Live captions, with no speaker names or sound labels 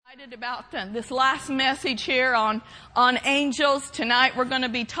Excited about this last message here on angels. Tonight we're going to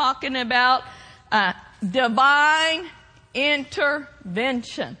be talking about divine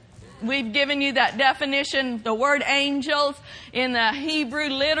intervention. We've given you that definition. The word angels in the Hebrew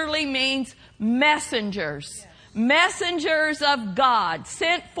literally means messengers. Messengers of God,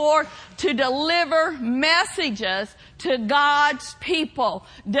 sent forth to deliver messages to God's people.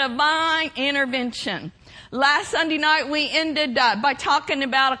 Divine intervention. Last Sunday night we ended by talking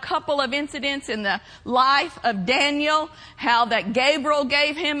about a couple of incidents in the life of Daniel, how that Gabriel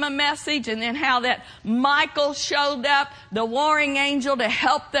gave him a message, and then how that Michael showed up, the warring angel, to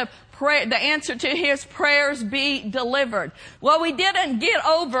help the answer to his prayers be delivered. Well, we didn't get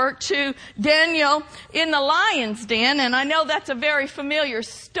over to Daniel in the lion's den, and I know that's a very familiar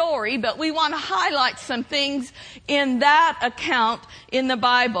story, but we want to highlight some things in that account in the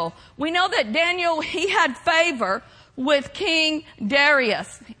Bible. We know that Daniel, he had favor with King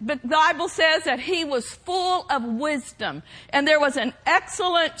Darius. But the Bible says that he was full of wisdom, and there was an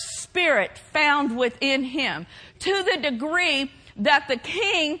excellent spirit found within him, to the degree that the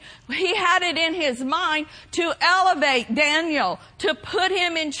king, he had it in his mind to elevate Daniel, to put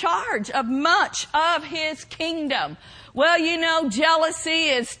him in charge of much of his kingdom. Well, you know, jealousy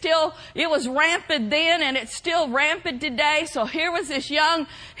is still, it was rampant then and it's still rampant today. So here was this young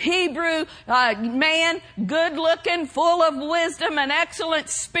Hebrew man, good looking, full of wisdom, an excellent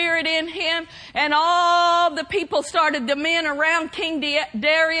spirit in him. And all the people the men around King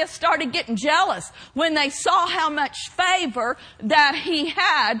Darius started getting jealous when they saw how much favor that he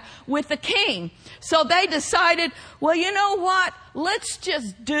had with the king. So they decided, well, you know what? Let's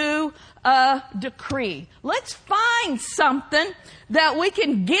just do a decree. Let's find something that we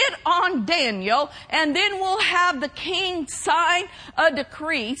can get on Daniel, and then we'll have the king sign a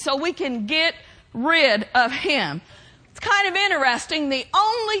decree so we can get rid of him. It's kind of interesting. The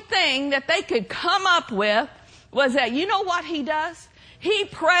only thing that they could come up with was that, you know what he does? He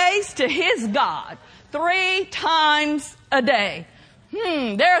prays to his God 3 times a day.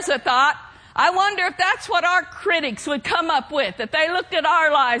 There's a thought. I wonder if that's what our critics would come up with, if they looked at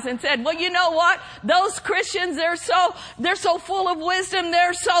our lives and said, well, you know what? Those Christians, they're so full of wisdom.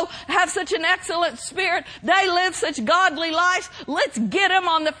 Have such an excellent spirit. They live such godly lives. Let's get them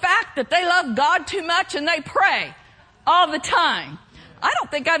on the fact that they love God too much and they pray all the time. I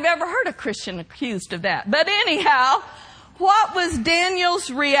don't think I've ever heard a Christian accused of that. But anyhow, what was Daniel's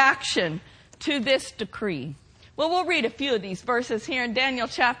reaction to this decree? Well, we'll read a few of these verses here in Daniel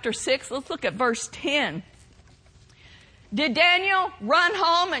chapter 6. Let's look at verse 10. Did Daniel run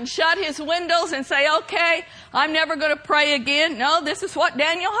home and shut his windows and say, okay, I'm never going to pray again? No, this is what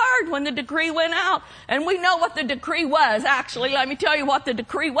Daniel heard when the decree went out. And we know what the decree was. Actually, let me tell you what the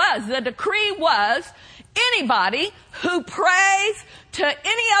decree was. The decree was anybody who prays to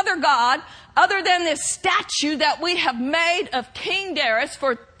any other god other than this statue that we have made of King Darius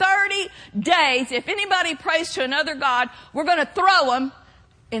for 30 days, if anybody prays to another god, we're going to throw them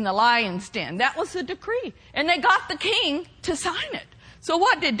in the lion's den. That was the decree. And they got the king to sign it. So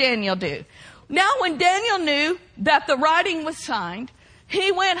what did Daniel do? Now when Daniel knew that the writing was signed,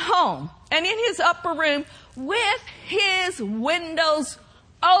 he went home, and in his upper room with his windows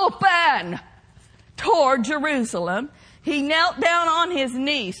open toward Jerusalem, he knelt down on his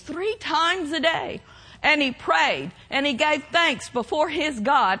knees 3 times a day, and he prayed, and he gave thanks before his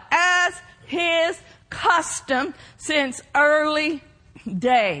God as his custom since early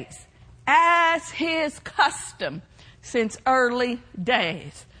days. As his custom since early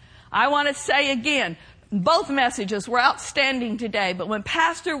days. I want to say again, both messages were outstanding today, but when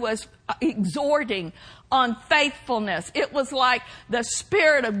Pastor was exhorting on faithfulness, it was like the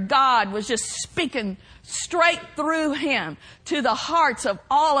Spirit of God was just speaking straight through him to the hearts of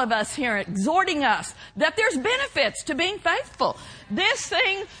all of us here, exhorting us that there's benefits to being faithful. This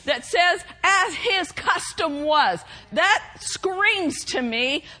thing that says, as his custom was, that screams to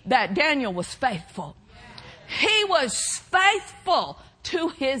me that Daniel was faithful. He was faithful to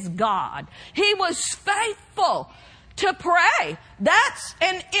his God. He was faithful to pray.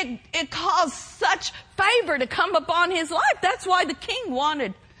 It caused such favor to come upon his life. That's why the king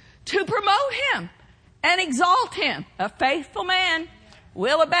wanted to promote him and exalt him. A faithful man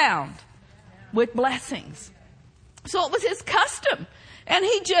will abound with blessings. So it was his custom. And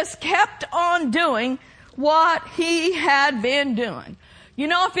he just kept on doing what he had been doing. You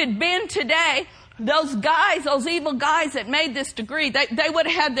know, if it'd been today, those evil guys that made this decree, they would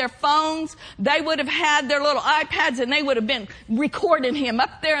have had their phones, they would have had their little iPads, and they would have been recording him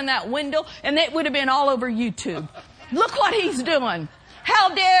up there in that window, and it would have been all over YouTube. Look what he's doing.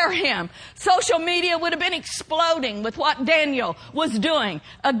 How dare him? Social media would have been exploding with what Daniel was doing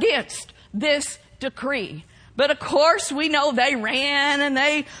against this decree. But of course, we know they ran and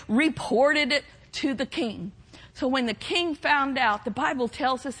they reported it to the king. So when the king found out, the Bible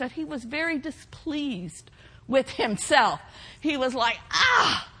tells us that he was very displeased with himself. He was like,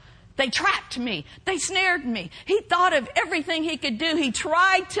 they trapped me. They snared me. He thought of everything he could do. He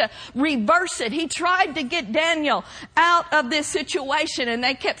tried to reverse it. He tried to get Daniel out of this situation. And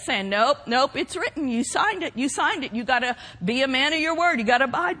they kept saying, nope, it's written. You signed it. You got to be a man of your word. You got to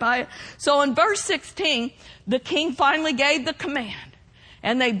abide by it. So in verse 16, the king finally gave the command.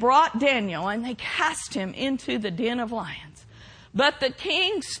 And they brought Daniel and they cast him into the den of lions. But the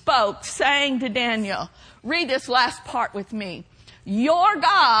king spoke, saying to Daniel, read this last part with me. Your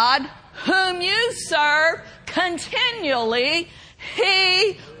God, whom you serve continually,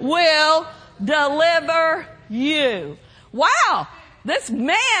 he will deliver you. Wow. This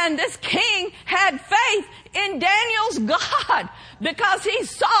king had faith in Daniel's God because he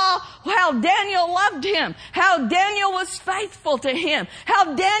saw how Daniel loved him, how Daniel was faithful to him,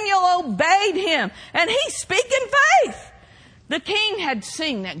 how Daniel obeyed him, and he's speaking faith. The king had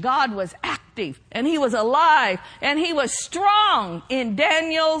seen that God was active and he was alive and he was strong in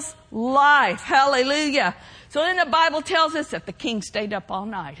Daniel's life. Hallelujah. So then the Bible tells us that the king stayed up all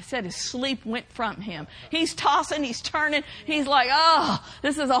night. It said his sleep went from him. He's tossing, he's turning. He's like,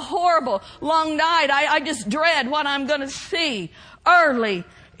 this is a horrible long night. I just dread what I'm going to see early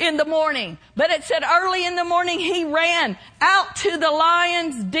in the morning. But it said early in the morning he ran out to the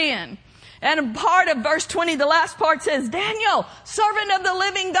lion's den. And part of verse 20, the last part says, Daniel, servant of the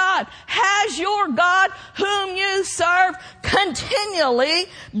living God, has your God whom you serve continually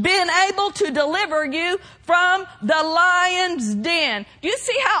been able to deliver you from the lion's den? Do you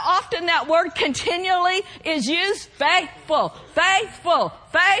see how often that word continually is used? Faithful, faithful,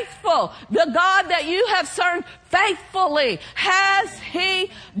 faithful. The God that you have served faithfully, has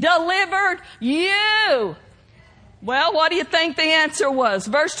he delivered you? Well, what do you think the answer was?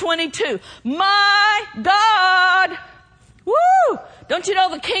 Verse 22. My God. Woo! Don't you know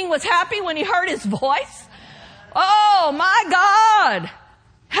the king was happy when he heard his voice? Oh, my God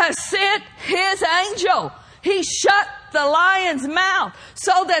has sent his angel. He shut the lion's mouth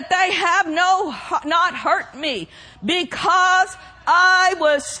so that they have not hurt me, because I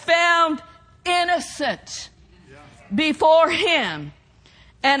was found innocent before him.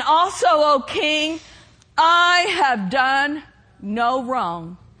 And also, O king, I have done no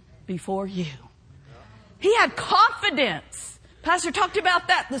wrong before you. He had confidence. Pastor talked about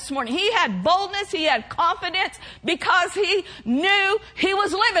that this morning. He had boldness. He had confidence because he knew he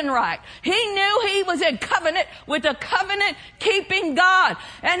was living right. He knew he was in covenant with a covenant-keeping God.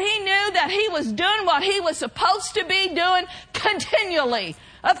 And he knew that he was doing what he was supposed to be doing continually.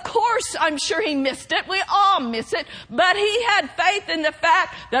 Of course, I'm sure he missed it. We all miss it. But he had faith in the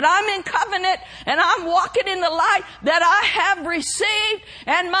fact that I'm in covenant and I'm walking in the light that I have received,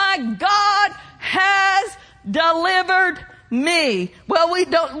 and my God has delivered me. Well,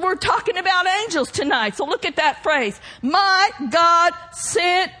 we're talking about angels tonight. So look at that phrase. My God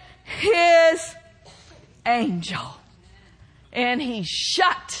sent his angel and he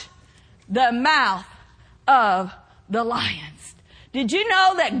shut the mouth of the lions. Did you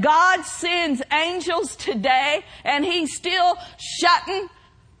know that God sends angels today and he's still shutting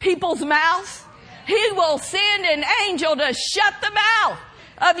people's mouths? He will send an angel to shut the mouth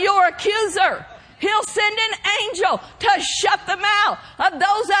of your accuser. He'll send an angel to shut the mouth of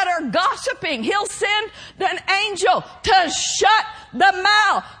those that are gossiping. He'll send an angel to shut the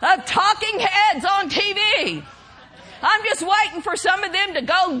mouth of talking heads on TV. I'm just waiting for some of them to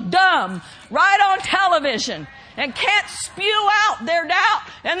go dumb right on television and can't spew out their doubt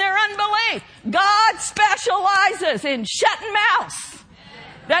and their unbelief. God specializes in shutting mouths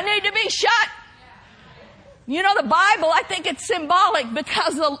that need to be shut. You know, the Bible, I think it's symbolic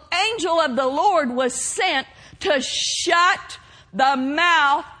because the angel of the Lord was sent to shut the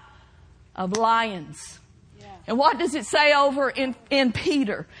mouth of lions. And what does it say over in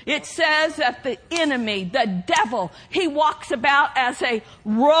Peter? It says that the enemy, the devil, he walks about as a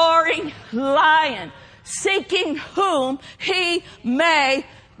roaring lion, seeking whom he may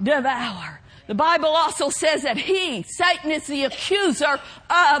devour. The Bible also says that Satan is the accuser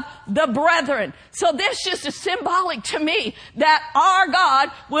of the brethren. So this just is symbolic to me that our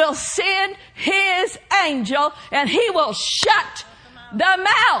God will send his angel and he will shut the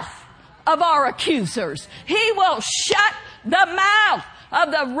mouth of our accusers. He will shut the mouth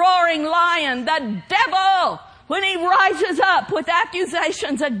of the roaring lion, the devil, when he rises up with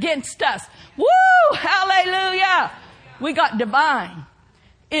accusations against us. Woo! Hallelujah! We got divine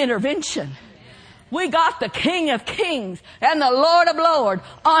intervention. We got the King of Kings and the Lord of Lords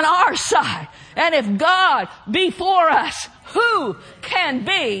on our side. And if God be for us, who can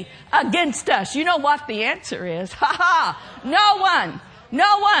be against us? You know what the answer is? Ha ha!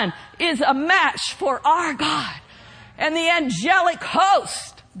 No one is a match for our God. And the angelic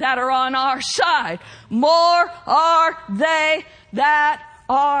host that are on our side, more are they that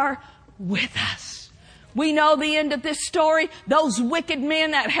are with us. We know the end of this story. Those wicked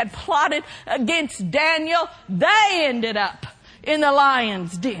men that had plotted against Daniel, they ended up in the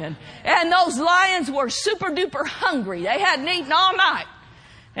lion's den. And those lions were super duper hungry. They hadn't eaten all night.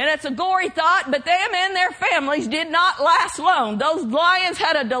 And it's a gory thought, but them and their families did not last long. Those lions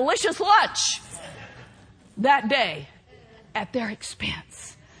had a delicious lunch that day at their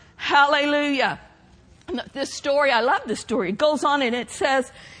expense. Hallelujah. This story, I love this story. It goes on and it says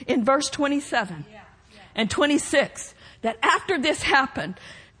in verse 27 and 26 that after this happened,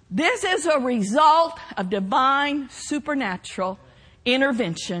 this is a result of divine supernatural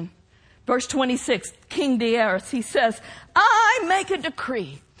intervention. Verse 26, King Darius, he says, I make a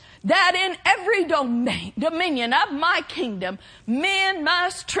decree that in every dominion of my kingdom, men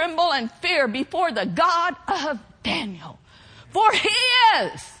must tremble and fear before the God of Daniel. For he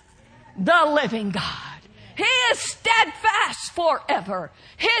is the living God. He is steadfast forever.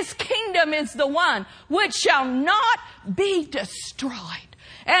 His kingdom is the one which shall not be destroyed.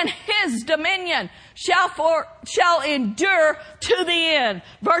 And his dominion shall endure to the end.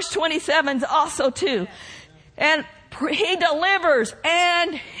 Verse 27 also too. And he delivers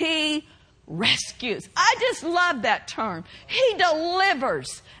and he rescues. I just love that term. He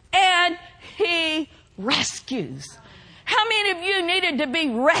delivers and he rescues. How many of you needed to be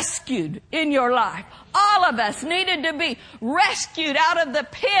rescued in your life? All of us needed to be rescued out of the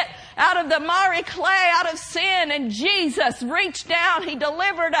pit, out of the miry clay, out of sin. And Jesus reached down. He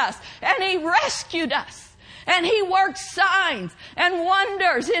delivered us and he rescued us. And he works signs and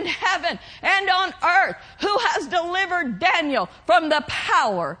wonders in heaven and on earth. Who has delivered Daniel from the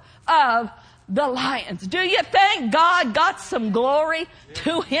power of the lions? Do you think God got some glory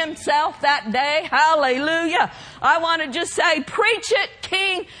to himself that day? Hallelujah. I want to just say, preach it,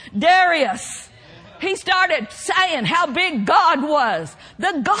 King Darius. He started saying how big God was.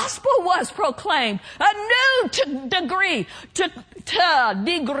 The gospel was proclaimed. A new decree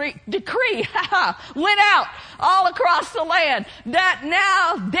went out all across the land that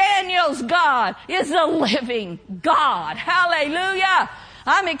now Daniel's God is a living God. Hallelujah.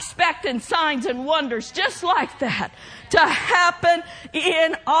 I'm expecting signs and wonders just like that to happen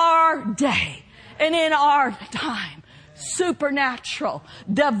in our day and in our time. Supernatural,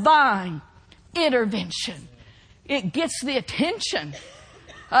 divine intervention. It gets the attention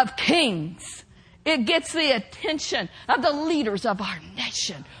of kings. It gets the attention of the leaders of our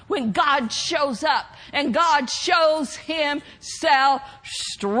nation when God shows up and God shows himself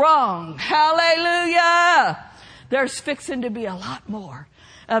strong. Hallelujah. There's fixing to be a lot more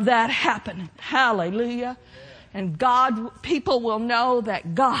of that happening. Hallelujah. And people will know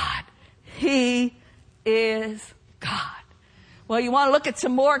that God, he is God. Well, you want to look at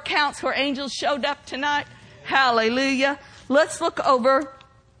some more accounts where angels showed up tonight? Hallelujah. Let's look over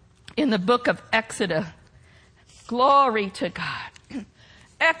in the book of Exodus. Glory to God.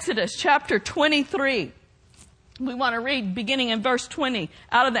 Exodus chapter 23. We want to read beginning in verse 20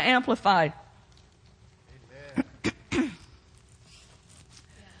 out of the Amplified.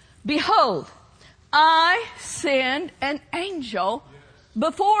 Behold, I send an angel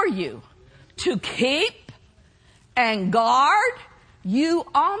before you to keep and guard you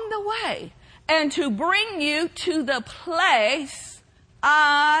on the way and to bring you to the place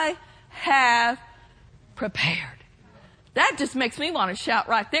I have prepared. That just makes me want to shout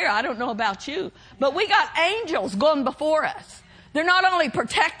right there. I don't know about you, but we got angels going before us. They're not only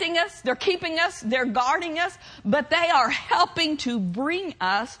protecting us, they're keeping us, they're guarding us, but they are helping to bring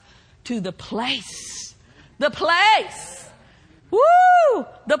us to the place. The place. Woo!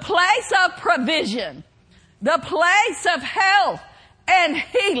 The place of provision. The place of health and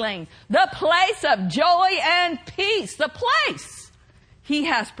healing. The place of joy and peace. The place he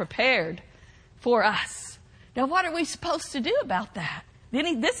has prepared for us. Now what are we supposed to do about that?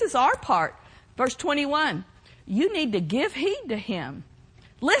 This is our part. Verse 21. You need to give heed to him.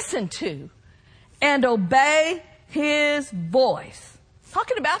 Listen to and obey his voice.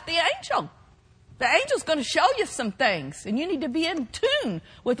 Talking about the angel. The angel's going to show you some things, and you need to be in tune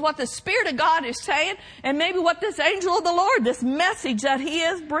with what the Spirit of God is saying, and maybe what this angel of the Lord, this message that he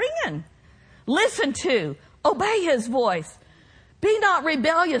is bringing. Listen to, obey his voice. Be not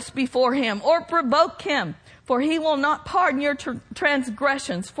rebellious before him or provoke him, for he will not pardon your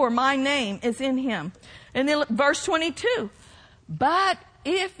transgressions, for my name is in him. And then verse 22, but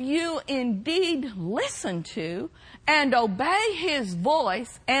if you indeed listen to and obey his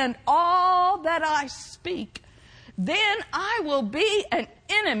voice and all that I speak, then I will be an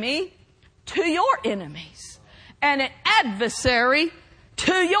enemy to your enemies and an adversary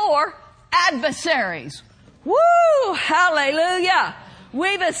to your adversaries. Woo! Hallelujah!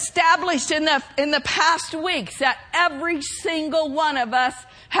 We've established in the past weeks that every single one of us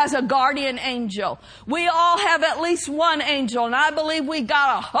has a guardian angel. We all have at least one angel, and I believe we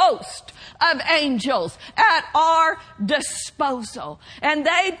got a host of angels at our disposal. And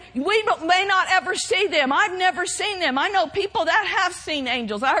we may not ever see them. I've never seen them. I know people that have seen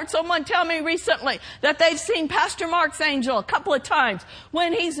angels. I heard someone tell me recently that they've seen Pastor Mark's angel a couple of times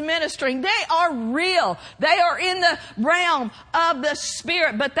when he's ministering. They are real. They are in the realm of the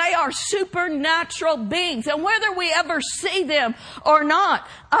spirit, but they are supernatural beings. And whether we ever see them or not,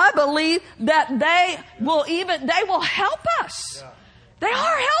 I believe that they will help us. They are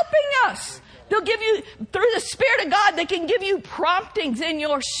helping us. They'll give you, through the Spirit of God, they can give you promptings in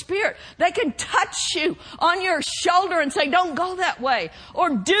your spirit. They can touch you on your shoulder and say, don't go that way,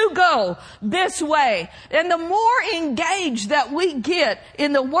 or do go this way. And the more engaged that we get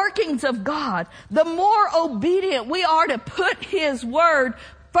in the workings of God, the more obedient we are to put his word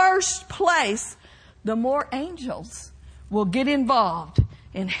first place, the more angels will get involved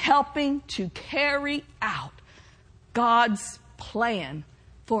in helping to carry out God's plan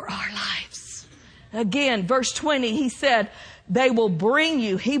for our lives. Again, verse 20, he said, he will bring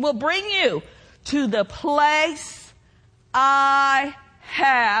you to the place I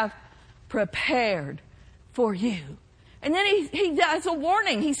have prepared for you. And then he does a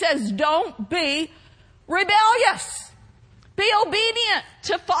warning. He says, don't be rebellious. Be obedient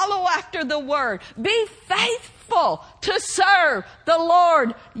to follow after the word. Be faithful to serve the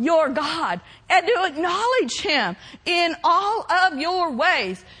Lord your God and to acknowledge him in all of your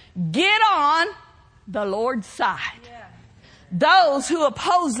ways. Get on the Lord's side. Yeah. Those who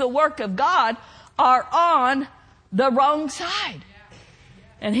oppose the work of God are on the wrong side.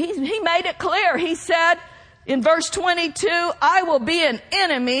 And he made it clear. He said in verse 22, I will be an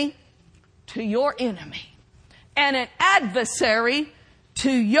enemy to your enemy and an adversary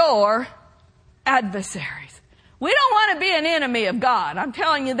to your adversaries. We don't want to be an enemy of God. I'm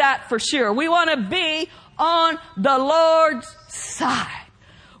telling you that for sure. We want to be on the Lord's side.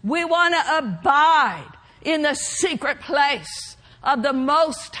 We want to abide in the secret place of the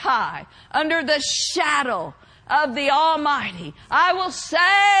Most High, under the shadow of the Almighty. I will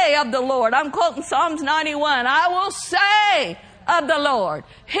say of the Lord, I'm quoting Psalms 91, I will say of the Lord,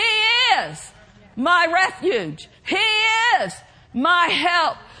 he is my refuge. He is my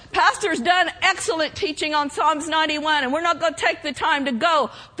help. Pastor's done excellent teaching on Psalms 91, and we're not going to take the time to go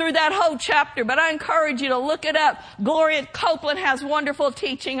through that whole chapter, but I encourage you to look it up. Gloria Copeland has wonderful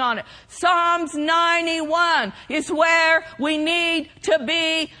teaching on it. Psalms 91 is where we need to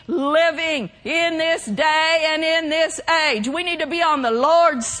be living in this day and in this age. We need to be on the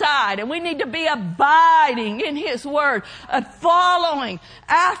Lord's side, and we need to be abiding in his word, following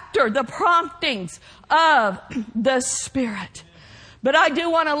after the promptings of the Spirit. But I do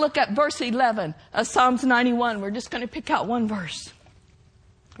want to look at verse 11 of Psalms 91. We're just going to pick out one verse.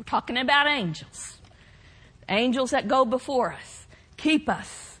 We're talking about angels. Angels that go before us, keep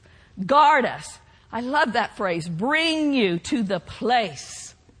us, guard us. I love that phrase, bring you to the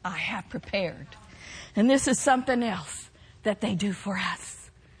place I have prepared. And this is something else that they do for us.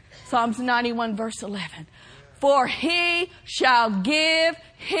 Psalms 91 verse 11. For he shall give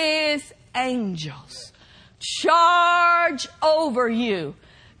his angels charge over you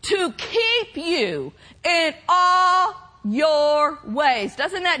to keep you in all your ways.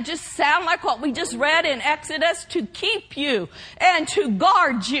 Doesn't that just sound like what we just read in Exodus? To keep you and to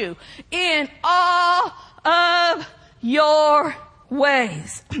guard you in all of your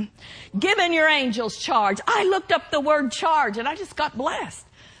ways. Giving your angels charge. I looked up the word charge and I just got blessed.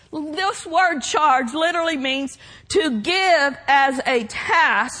 This word charge literally means to give as a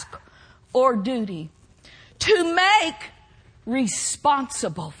task or duty. To make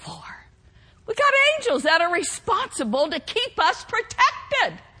responsible for. We got angels that are responsible to keep us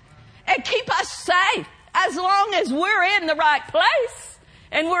protected and keep us safe as long as we're in the right place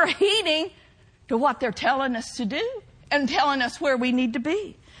and we're heeding to what they're telling us to do and telling us where we need to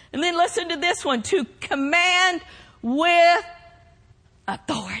be. And then listen to this one, to command with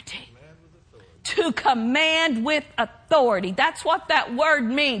authority. To command with authority. That's what that word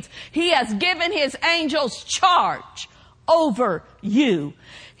means. He has given his angels charge over you.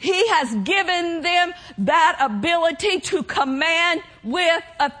 He has given them that ability to command with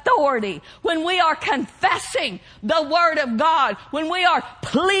authority. When we are confessing the Word of God, when we are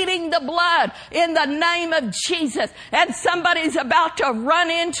pleading the blood in the name of Jesus, and somebody's about to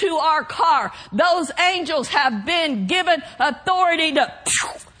run into our car, those angels have been given authority to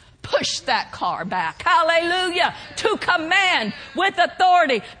push that car back. Hallelujah. To command with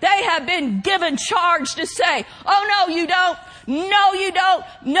authority. They have been given charge to say, oh no, you don't. No, you don't.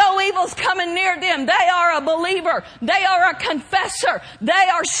 No evil's coming near them. They are a believer. They are a confessor. They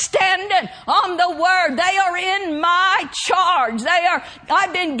are standing on the Word. They are in my charge.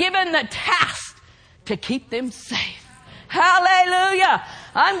 I've been given the task to keep them safe. Hallelujah.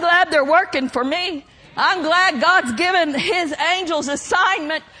 I'm glad they're working for me. I'm glad God's given His angels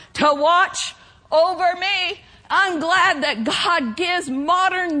assignment to watch over me. I'm glad that God gives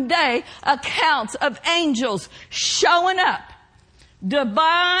modern day accounts of angels showing up.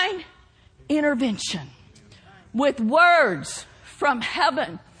 Divine intervention with words from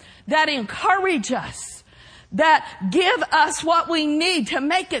heaven that encourage us, that give us what we need to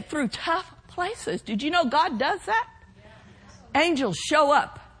make it through tough places. Did you know God does that? Angels show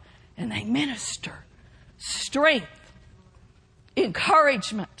up and they minister strength,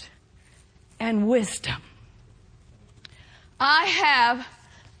 encouragement, and wisdom. I have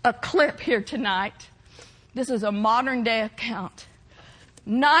a clip here tonight. This is a modern day account.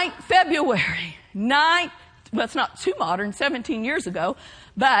 February 9th, well, it's not too modern, 17 years ago,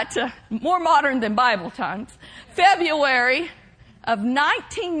 but more modern than Bible times. February of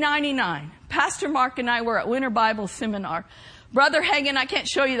 1999, Pastor Mark and I were at Winter Bible Seminar. Brother Hagin, I can't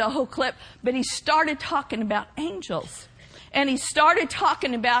show you the whole clip, but he started talking about angels. And he started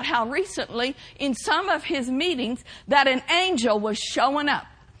talking about how recently in some of his meetings that an angel was showing up.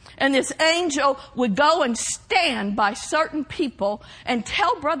 And this angel would go and stand by certain people and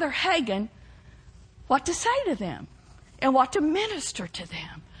tell Brother Hagin what to say to them and what to minister to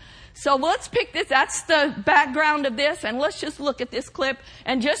them. So let's pick this. That's the background of this. And let's just look at this clip.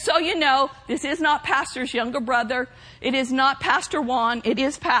 And just so you know, this is not Pastor's younger brother. It is not Pastor Juan. It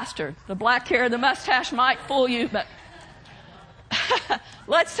is Pastor. The black hair, the mustache might fool you, but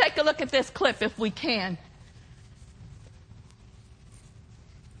let's take a look at this clip if we can.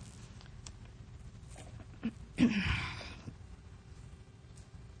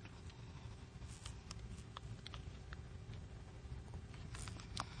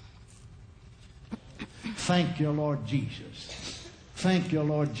 Thank you, Lord Jesus. Thank you,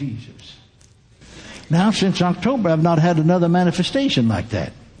 Lord Jesus. Now, since October, I've not had another manifestation like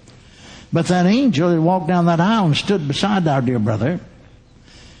that. But that angel that walked down that aisle and stood beside our dear brother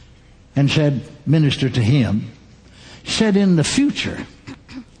and said, minister to him, said in the future,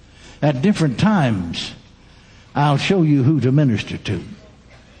 at different times, I'll show you who to minister to.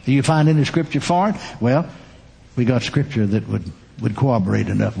 Do you find any scripture for it? Well, we got scripture that would corroborate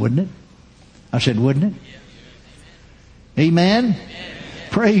enough, wouldn't it? I said, wouldn't it? Amen? Amen.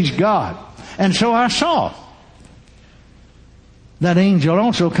 Praise God. And so I saw that angel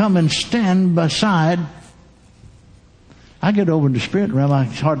also come and stand beside. I get over in the spirit realm.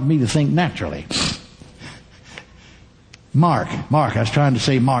 It's hard for me to think naturally. Mark. I was trying to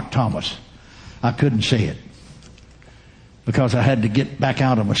say Mark Thomas. I couldn't say it because I had to get back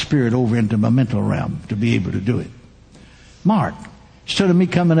out of my spirit over into my mental realm to be able to do it. Mark. Instead of me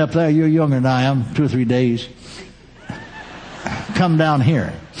coming up there, you're younger than I am, 2 or 3 days. Come down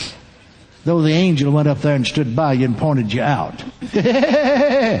here. Though the angel went up there and stood by you and pointed you out.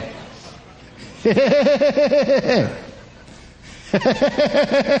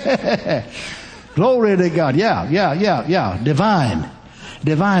 Glory to God. Yeah.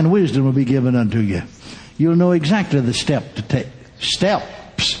 Divine wisdom will be given unto you. You'll know exactly the step to take.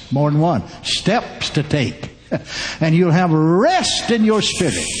 Steps, more than one. Steps to take. And you'll have rest in your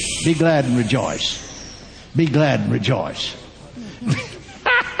spirit. Be glad and rejoice. Be glad and rejoice.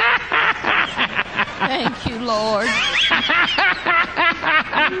 Thank you, Lord.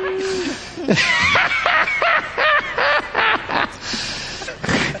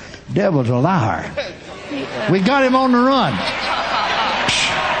 Devil's a liar. We got him on the run.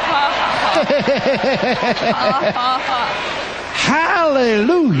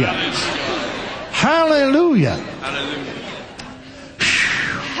 Hallelujah. Hallelujah.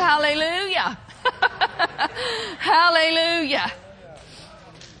 Hallelujah. Hallelujah.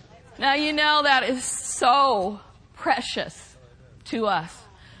 Now, you know that is so precious to us.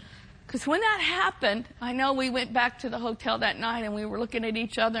 Because when that happened, I know we went back to the hotel that night and we were looking at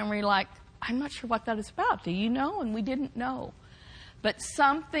each other and we were like, I'm not sure what that is about. Do you know? And we didn't know. But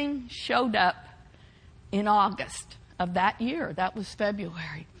something showed up in August of that year. That was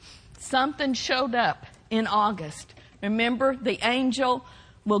February. Something showed up in August. Remember, the angel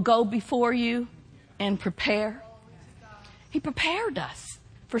will go before you and prepare. He prepared us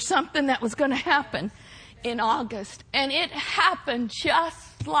for something that was going to happen in August. And it happened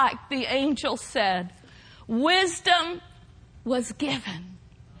just like the angel said. Wisdom was given.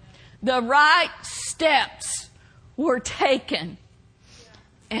 The right steps were taken.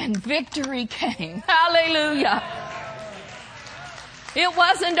 And victory came. Hallelujah. It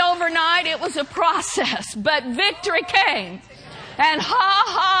wasn't overnight. It was a process. But victory came. And ha,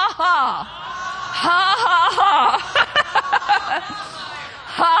 ha, ha. Ha, ha, ha.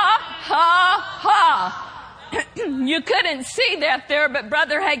 Ha, ha, ha. You couldn't see that there, but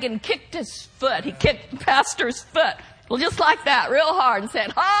Brother Hagin kicked his foot. He kicked the pastor's foot. Well, just like that, real hard, and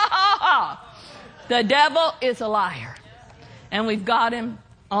said, ha, ha, ha. The devil is a liar. And we've got him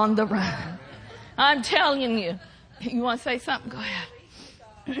on the run. I'm telling you. You want to say something? Go ahead.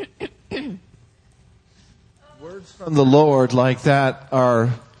 Words from the Lord like that are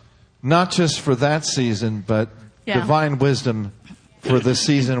not just for that season, but divine wisdom for the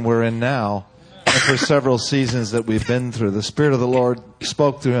season we're in now and for several seasons that we've been through. The Spirit of the Lord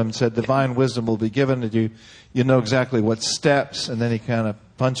spoke through him and said, divine wisdom will be given to you. You know exactly what steps. And then he kind of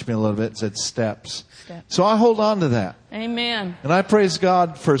punched me a little bit and said steps. So I hold on to that. Amen. And I praise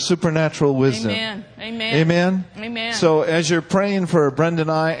God for supernatural wisdom. Amen. Amen. Amen. Amen. So as you're praying for Brenda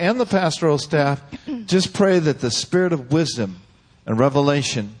and I and the pastoral staff, just pray that the spirit of wisdom and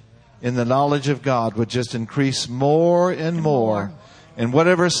revelation in the knowledge of God would just increase more and more. And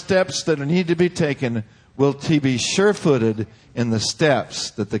whatever steps that need to be taken will be sure-footed in the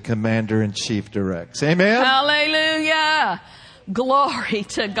steps that the Commander-in-Chief directs. Amen? Hallelujah. Glory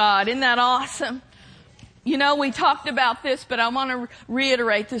to God. Isn't that awesome? You know, we talked about this, but I want to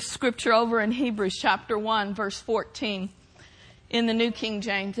reiterate this scripture over in Hebrews chapter 1, verse 14. In the New King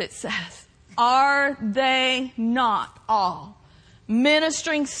James, it says, are they not all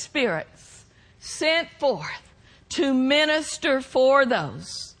ministering spirits sent forth to minister for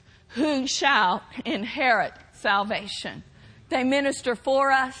those who shall inherit salvation? They minister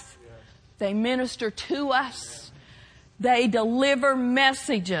for us. They minister to us. They deliver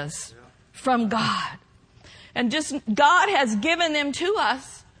messages from God. And just God has given them to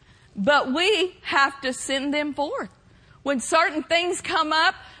us, but we have to send them forth. When certain things come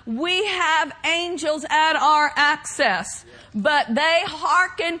up, we have angels at our access. But they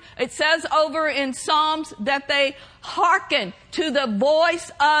hearken, it says over in Psalms that they hearken to the voice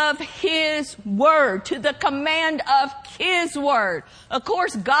of His Word, to the command of His Word. Of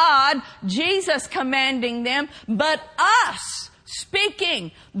course, God, Jesus commanding them, but us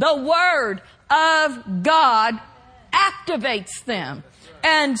speaking the Word of God activates them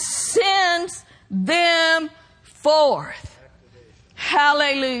and sends them forth.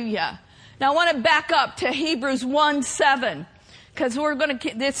 Hallelujah. Now I want to back up to Hebrews 1:7 because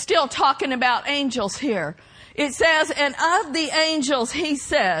it's still talking about angels here. It says, and of the angels he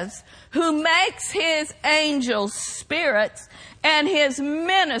says, who makes his angels spirits and his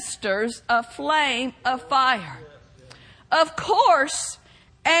ministers a flame of fire. Of course,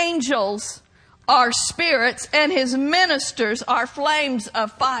 angels are spirits and his ministers are flames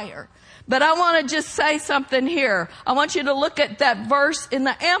of fire. But I want to just say something here. I want you to look at that verse in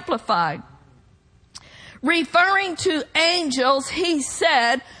the Amplified. Referring to angels, he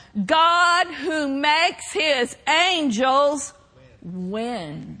said, God who makes his angels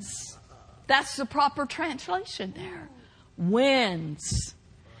winds. That's the proper translation there. Winds.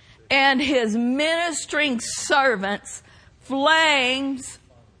 And his ministering servants, flames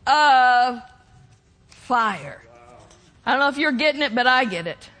of fire. I don't know if you're getting it, but I get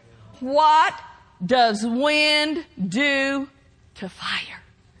it. What does wind do to fire?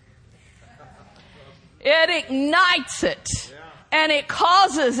 It ignites it and it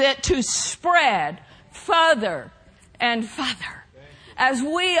causes it to spread further and further. As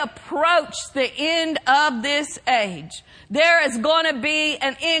we approach the end of this age, there is going to be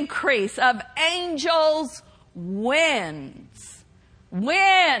an increase of angels' winds.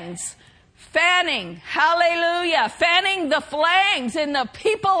 Winds. Fanning, hallelujah, fanning the flames in the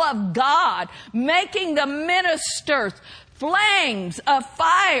people of God, making the ministers flames of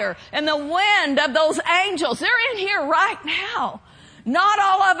fire and the wind of those angels. They're in here right now. Not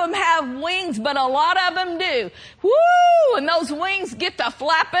all of them have wings, but a lot of them do. Woo! And those wings get to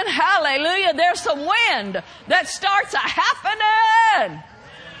flapping. Hallelujah. There's some wind that starts happening.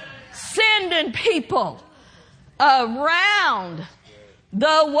 Sending people around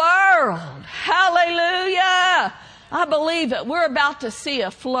the world. Hallelujah. I believe that we're about to see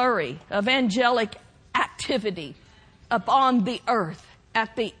a flurry of angelic activity upon the earth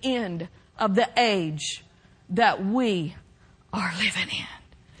at the end of the age that we are living in.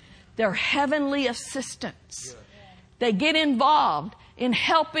 They're heavenly assistants. They get involved in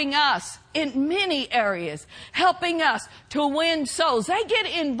helping us in many areas, helping us to win souls. They get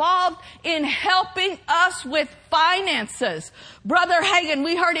involved in helping us with finances. Brother Hagin,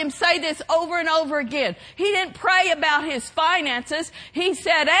 we heard him say this over and over again. He didn't pray about his finances. He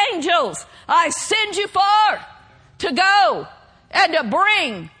said, angels, I send you forth to go and to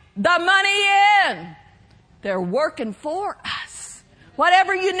bring the money in. They're working for us.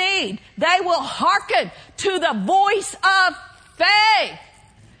 Whatever you need, they will hearken to the voice of faith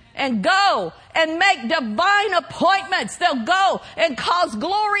and go and make divine appointments. They'll go and cause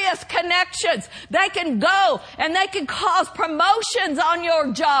glorious connections. They can go and they can cause promotions on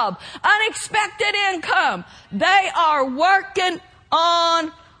your job, unexpected income. They are working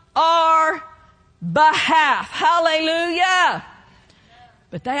on our behalf. Hallelujah.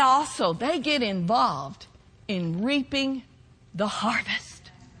 But they get involved in reaping the harvest.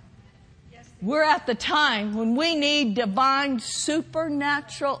 We're at the time when we need divine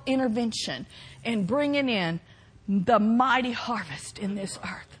supernatural intervention in bringing in the mighty harvest in this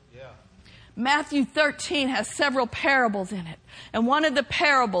earth. Matthew 13 has several parables in it. And one of the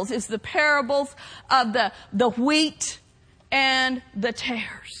parables is the parables of the wheat and the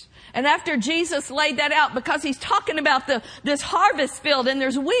tares. And after Jesus laid that out, because he's talking about this harvest field and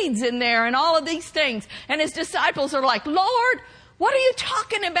there's weeds in there and all of these things. And his disciples are like, Lord, what are you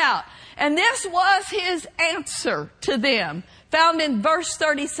talking about? And this was his answer to them, found in verse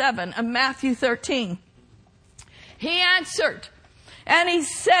 37 of Matthew 13. He answered and he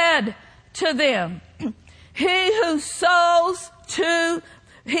said to them, He who sows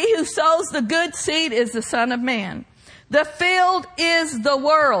the good seed is the Son of Man. The field is the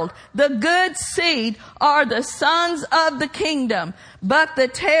world. The good seed are the sons of the kingdom, but the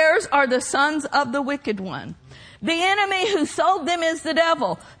tares are the sons of the wicked one. The enemy who sowed them is the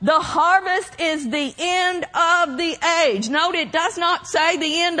devil. The harvest is the end of the age. Note, it does not say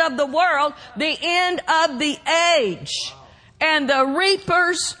the end of the world, the end of the age. And the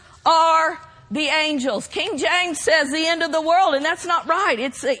reapers are the angels. King James says the end of the world, and that's not right.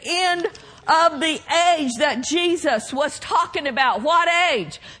 It's the end of the age that Jesus was talking about. What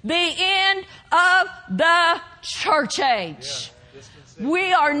age? The end of the church age.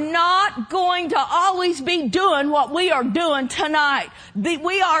 We are not going to always be doing what we are doing tonight.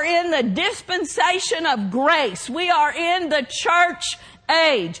 We are in the dispensation of grace. We are in the church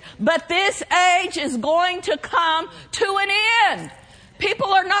age. But this age is going to come to an end. People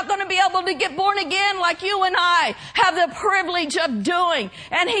are not going to be able to get born again like you and I have the privilege of doing.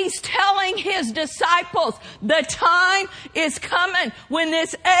 And he's telling his disciples, the time is coming when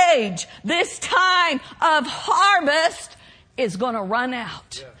this age, this time of harvest is going to run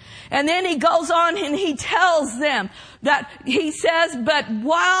out. And then he goes on and he tells them that he says, but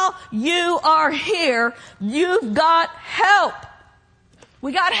while you are here, you've got help.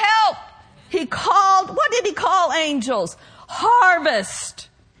 We got help. What did he call angels? Harvest.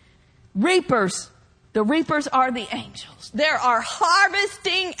 Reapers. The reapers are the angels. There are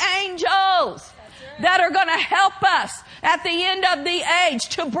harvesting angels that are going to help us at the end of the age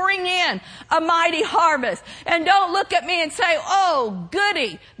to bring in a mighty harvest. And don't look at me and say, oh,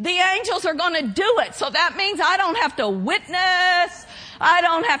 goody, the angels are going to do it. So that means I don't have to witness. I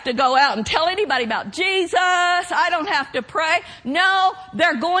don't have to go out and tell anybody about Jesus. I don't have to pray. No,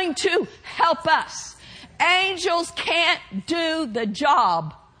 they're going to help us. Angels can't do the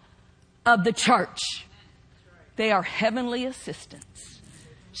job of the church. They are heavenly assistants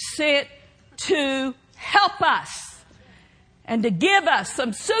sent to help us and to give us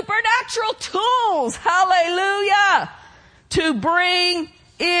some supernatural tools, hallelujah, to bring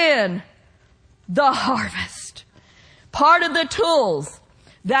in the harvest. Part of the tools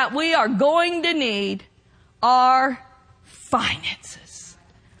that we are going to need are finances.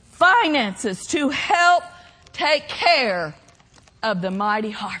 Finances to help take care of the mighty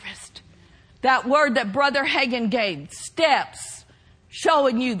harvest. That word that Brother Hagin gave, steps,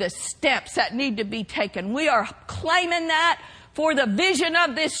 showing you the steps that need to be taken. We are claiming that for the vision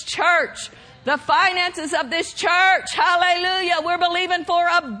of this church, the finances of this church. Hallelujah. We're believing for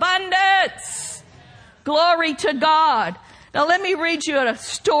abundance. Glory to God. Now let me read you a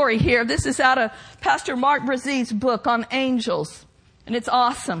story here. This is out of Pastor Mark Brazil's book on angels. And it's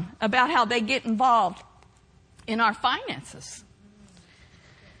awesome about how they get involved in our finances.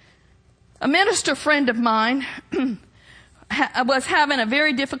 A minister friend of mine was having a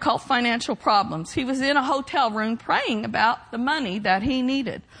very difficult financial problems. He was in a hotel room praying about the money that he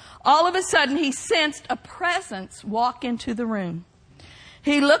needed. All of a sudden, he sensed a presence walk into the room.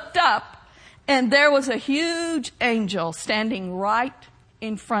 He looked up, and there was a huge angel standing right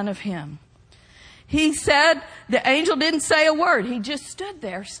in front of him. He said the angel didn't say a word. He just stood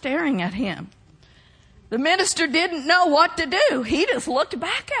there staring at him. The minister didn't know what to do. He just looked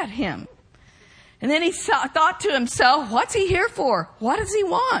back at him. And then he thought to himself, what's he here for? What does he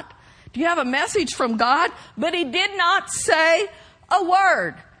want? Do you have a message from God? But he did not say a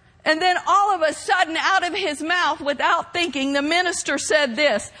word. And then all of a sudden, out of his mouth, without thinking, the minister said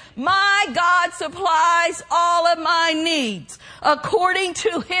this, my God supplies all of my needs according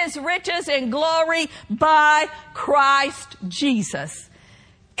to his riches and glory by Christ Jesus.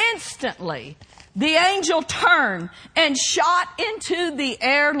 Instantly, the angel turned and shot into the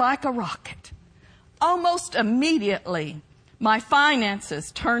air like a rocket. Almost immediately, my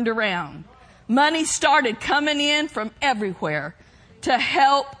finances turned around. Money started coming in from everywhere to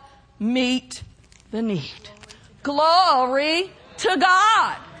help meet the need. Glory to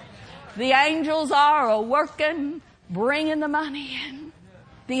God. The angels are a-working, bringing the money in.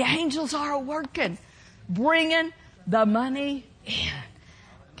 The angels are a-working, bringing the money in.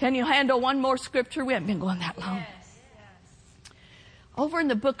 Can you handle one more scripture? We haven't been going that long. Over in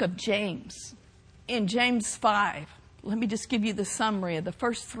the book of James, in James 5, let me just give you the summary of the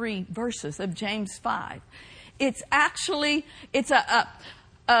first 3 verses of James 5. It's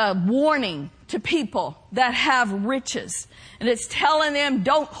a warning to people that have riches. And it's telling them,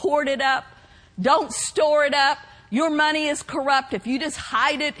 don't hoard it up. Don't store it up. Your money is corrupt if you just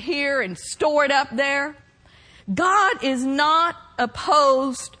hide it here and store it up there. God is not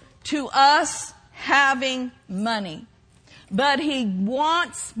opposed to us having money. But He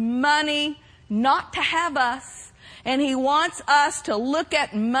wants money not to have us. And He wants us to look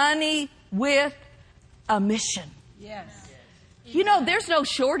at money with a mission. Yes. You know, there's no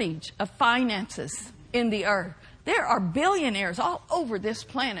shortage of finances in the earth. There are billionaires all over this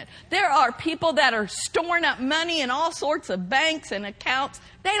planet. There are people that are storing up money in all sorts of banks and accounts.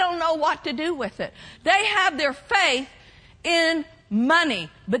 They don't know what to do with it. They have their faith in money.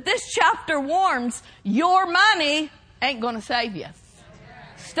 But this chapter warns, your money ain't going to save you.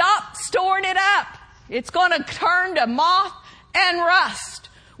 Stop storing it up. It's going to turn to moth and rust.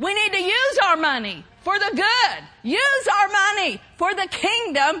 We need to use our money for the good. Use our money for the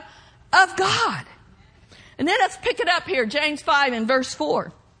kingdom of God. And then let's pick it up here, James 5 and verse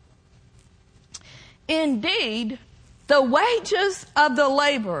 4. Indeed, the wages of the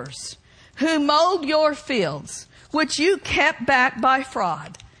laborers who mowed your fields, which you kept back by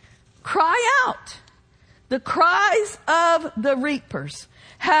fraud, cry out. The cries of the reapers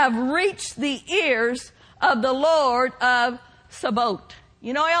have reached the ears of the Lord of Sabaoth.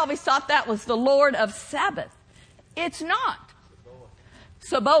 You know, I always thought that was the Lord of Sabbath. It's not.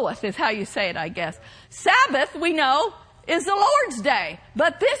 Sabaoth is how you say it, I guess. Sabbath, we know, is the Lord's day.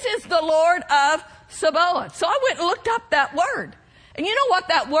 But this is the Lord of Sabaoth. So I went and looked up that word. And you know what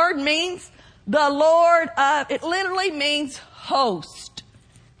that word means? The Lord of, it literally means host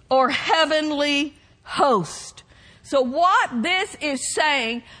or heavenly host. So what this is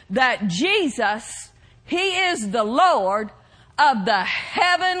saying, that Jesus, He is the Lord of the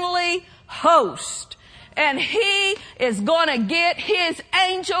heavenly host. And He is going to get His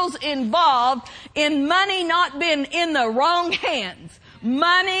angels involved in money not being in the wrong hands.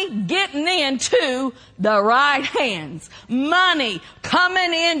 Money getting into the right hands. Money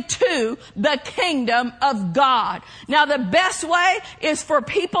coming into the kingdom of God. Now the best way is for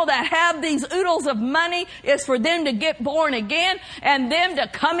people that have these oodles of money is for them to get born again and them to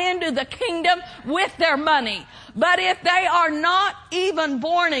come into the kingdom with their money. But if they are not even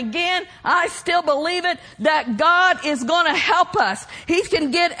born again, I still believe it that God is going to help us. He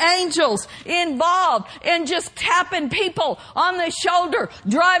can get angels involved in just tapping people on the shoulder,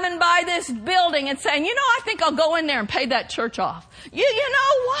 driving by this building and saying, you know, I think I'll go in there and pay that church off. You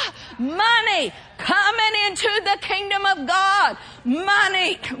know what? Money coming into the kingdom of God.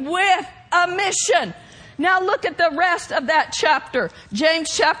 Money with a mission. Now look at the rest of that chapter.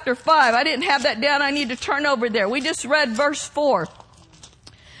 James chapter 5. I didn't have that down. I need to turn over there. We just read verse 4.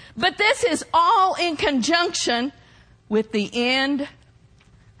 But this is all in conjunction with the end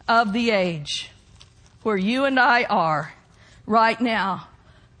of the age, where you and I are right now.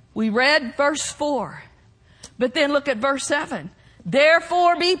 We read verse 4. But then look at verse 7.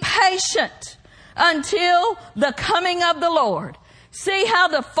 Therefore be patient until the coming of the Lord. See how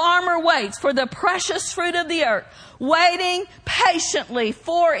the farmer waits for the precious fruit of the earth, waiting patiently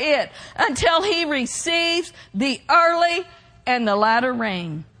for it until he receives the early and the latter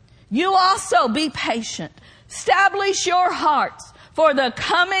rain. You also be patient. Establish your hearts, for the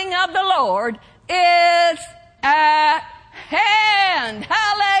coming of the Lord is at hand.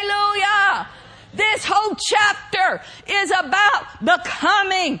 Hallelujah. This whole chapter is about the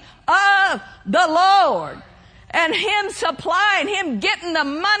coming of the Lord and Him supplying, Him getting the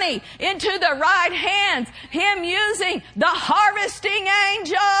money into the right hands, Him using the harvesting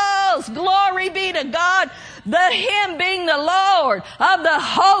angels. Glory be to God. Him being the Lord of the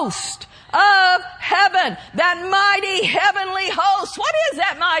host of heaven, that mighty heavenly host. What is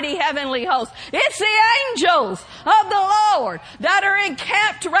that mighty heavenly host? It's the angels of the Lord that are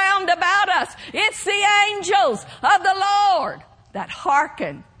encamped round about us. It's the angels of the Lord that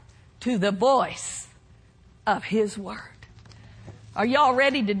hearken to the voice of His word. Are y'all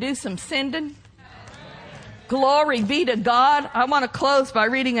ready to do some sending? Glory be to God. I want to close by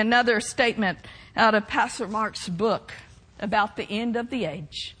reading another statement out of Pastor Mark's book about the end of the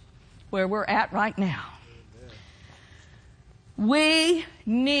age, where we're at right now. We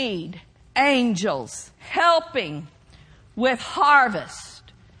need angels helping with harvest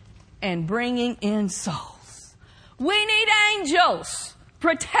and bringing in souls. We need angels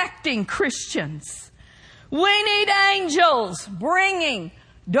protecting Christians. We need angels bringing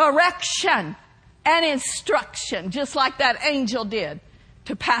direction and instruction, just like that angel did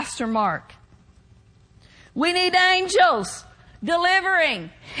to Pastor Mark. We need angels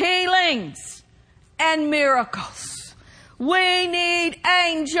delivering healings and miracles. We need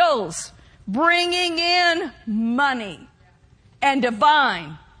angels bringing in money and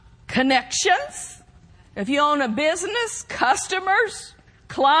divine connections. If you own a business, customers,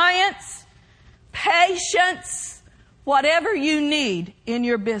 clients, patience, whatever you need in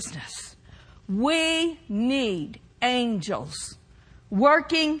your business, we need angels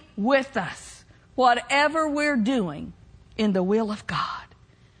working with us, whatever we're doing in the will of God.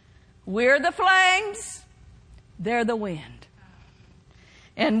 We're the flames, they're the wind.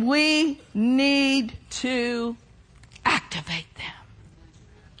 And we need to activate them.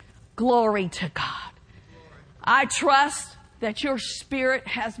 Glory to God. I trust that your spirit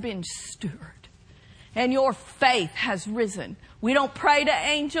has been stirred and your faith has risen. We don't pray to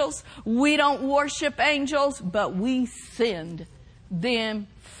angels, we don't worship angels, but we send them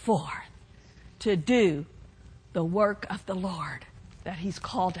forth to do the work of the Lord that He's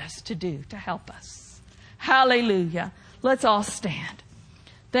called us to do, to help us. Hallelujah. Let's all stand.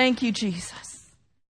 Thank you, Jesus.